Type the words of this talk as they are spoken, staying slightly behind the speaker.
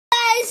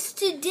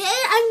today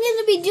I'm going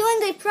to be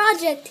doing a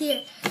project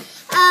here.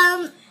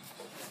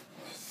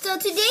 So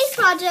today's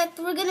project,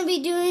 we're going to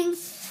be doing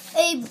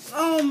a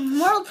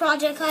moral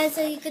project, guys.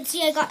 So you can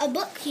see I got a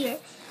book here.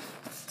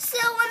 So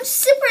I'm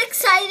super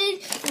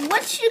excited.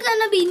 What you're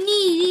going to be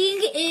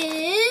needing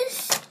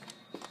is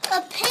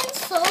a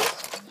pencil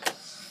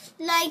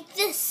like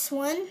this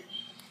one.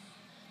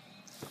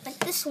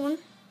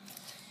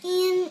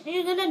 And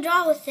you're going to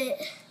draw with it.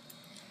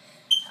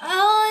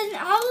 And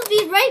I'll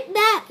be right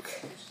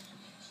back.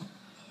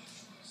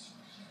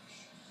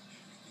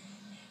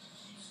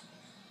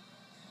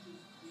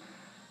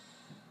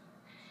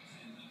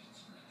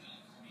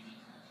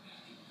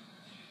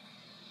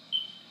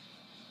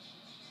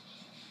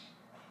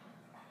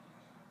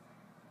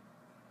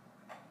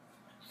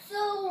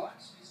 So,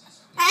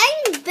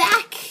 I'm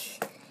back,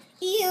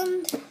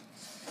 and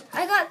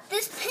I got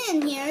this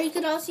pen here. You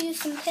could also use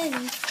some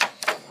pens.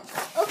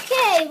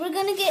 Okay, we're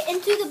gonna get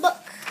into the book.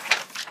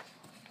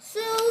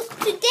 So,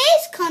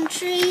 today's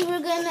continent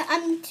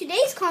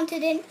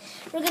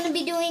we're gonna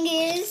be doing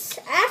is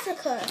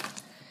Africa.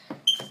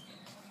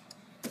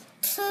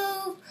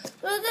 So,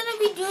 we're gonna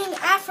be doing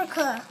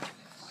Africa.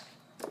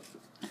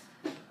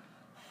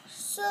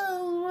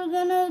 So, we're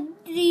gonna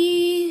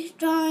be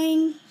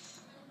drawing.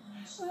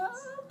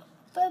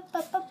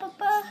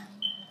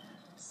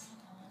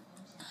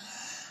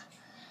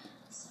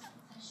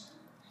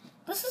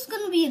 This is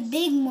going to be a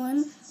big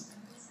one.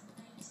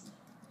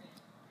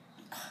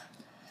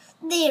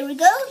 There we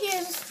go.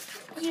 Here's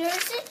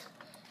it.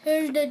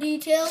 Here's the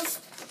details.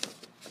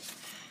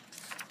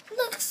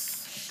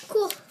 Looks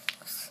cool.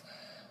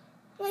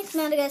 Like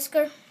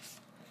Madagascar.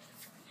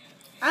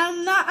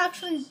 I'm not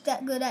actually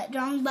that good at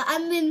drawing, but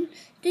I've been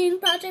doing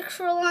projects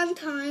for a long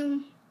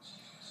time.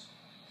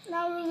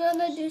 Now we're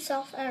gonna do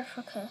South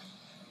Africa.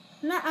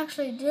 I'm not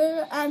actually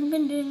good. I've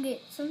been doing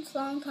it since a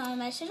long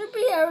time. I should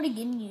be already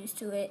getting used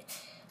to it,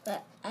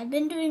 but I've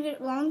been doing it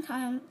a long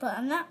time. But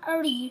I'm not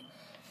already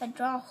a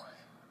draw.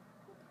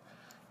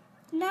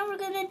 Now we're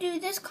gonna do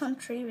this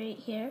country right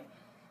here,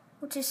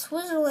 which is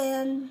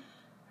Swaziland,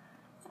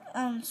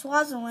 and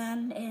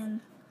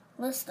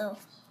Lesotho.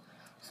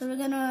 So we're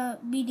gonna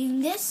be doing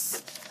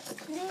this.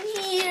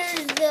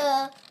 Here's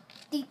the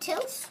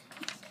details.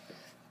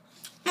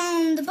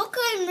 The book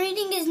I'm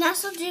reading is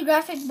National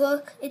Geographic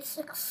book. It's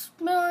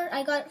Explorer.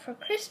 I got it for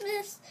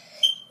Christmas.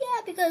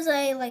 Yeah, because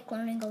I like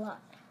learning a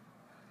lot.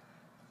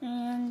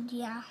 And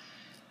yeah.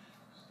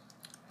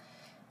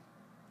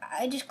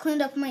 I just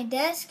cleaned up my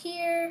desk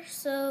here,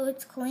 so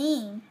it's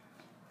clean.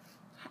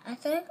 I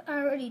think I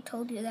already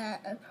told you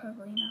that.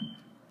 Probably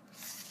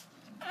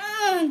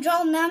not.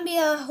 Draw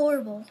Nambia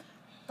horrible.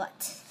 But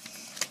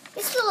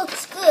this still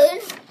looks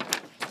good.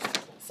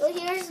 So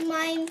here's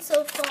mine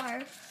so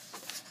far.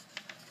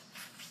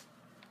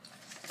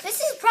 This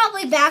is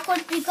probably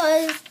backwards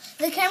because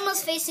the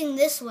camera's facing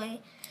this way.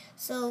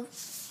 So,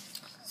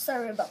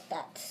 sorry about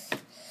that.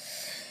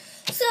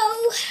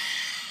 So,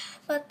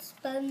 but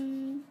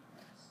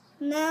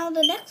now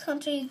the next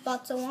country is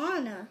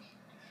Botswana.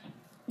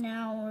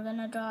 Now we're going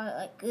to draw it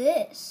like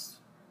this.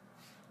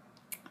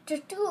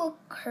 Just do a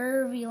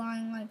curvy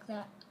line like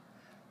that.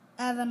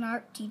 I have an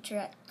art teacher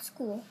at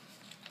school.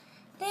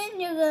 Then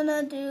you're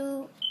going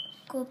to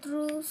go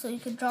through so you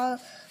can draw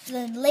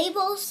the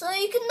labels so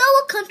you can know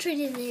what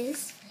country it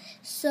is.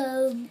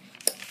 So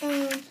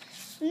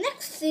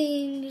next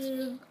thing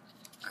you're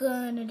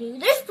gonna do,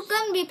 there's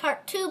gonna be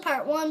part 2,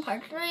 part 1,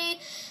 part 3,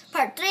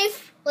 like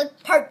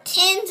part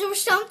 10s or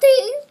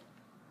something.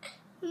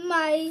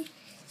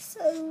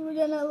 So we're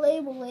gonna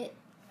label it,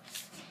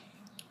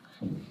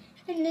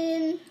 and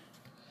then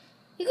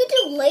you could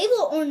do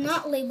label or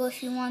not label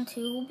if you want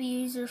to. It will be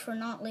easier for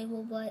not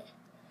label, but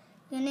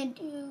you're gonna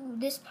do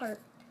this part.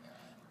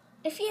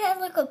 If you have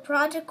like a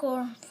project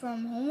or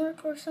from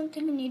homework or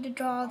something, you need to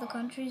draw the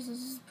countries. This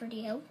is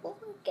pretty helpful,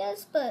 I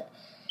guess, but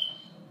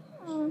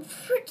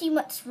pretty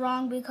much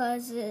wrong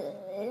because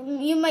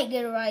you might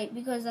get it right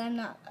because I'm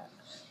not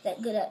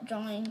that good at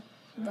drawing,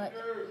 but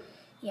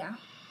yeah.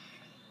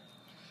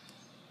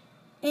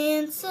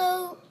 And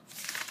so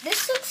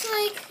this looks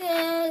like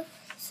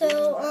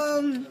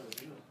so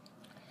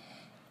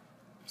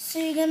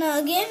you're gonna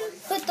again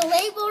put the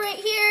label right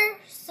here.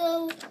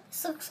 So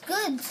this looks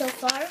good so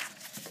far.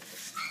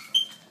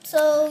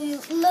 So you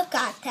look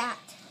at that.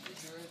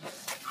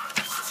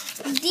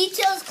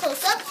 Details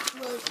close up,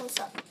 really close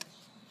up.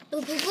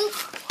 Boop, boop, boop.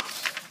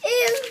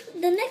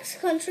 And the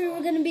next country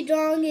we're going to be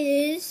drawing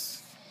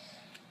is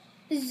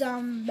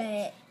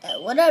Zambia,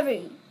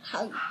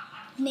 how you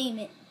name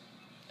it.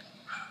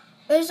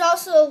 There's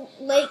also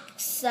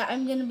lakes that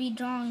I'm going to be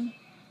drawing.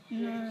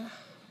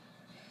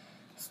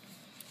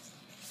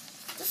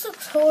 This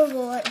looks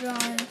horrible at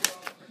drawing.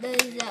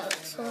 That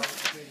looks horrible.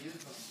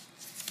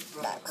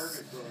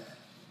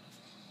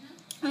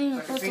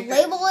 I'm supposed to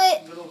label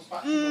it.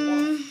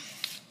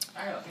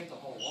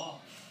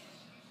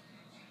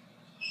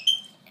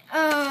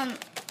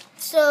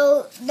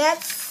 So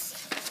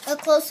that's a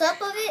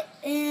close-up of it,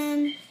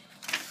 and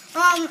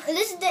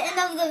this is the end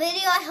of the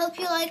video. I hope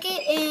you like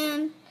it,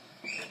 and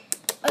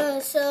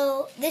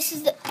So this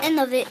is the end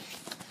of it.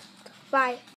 Bye.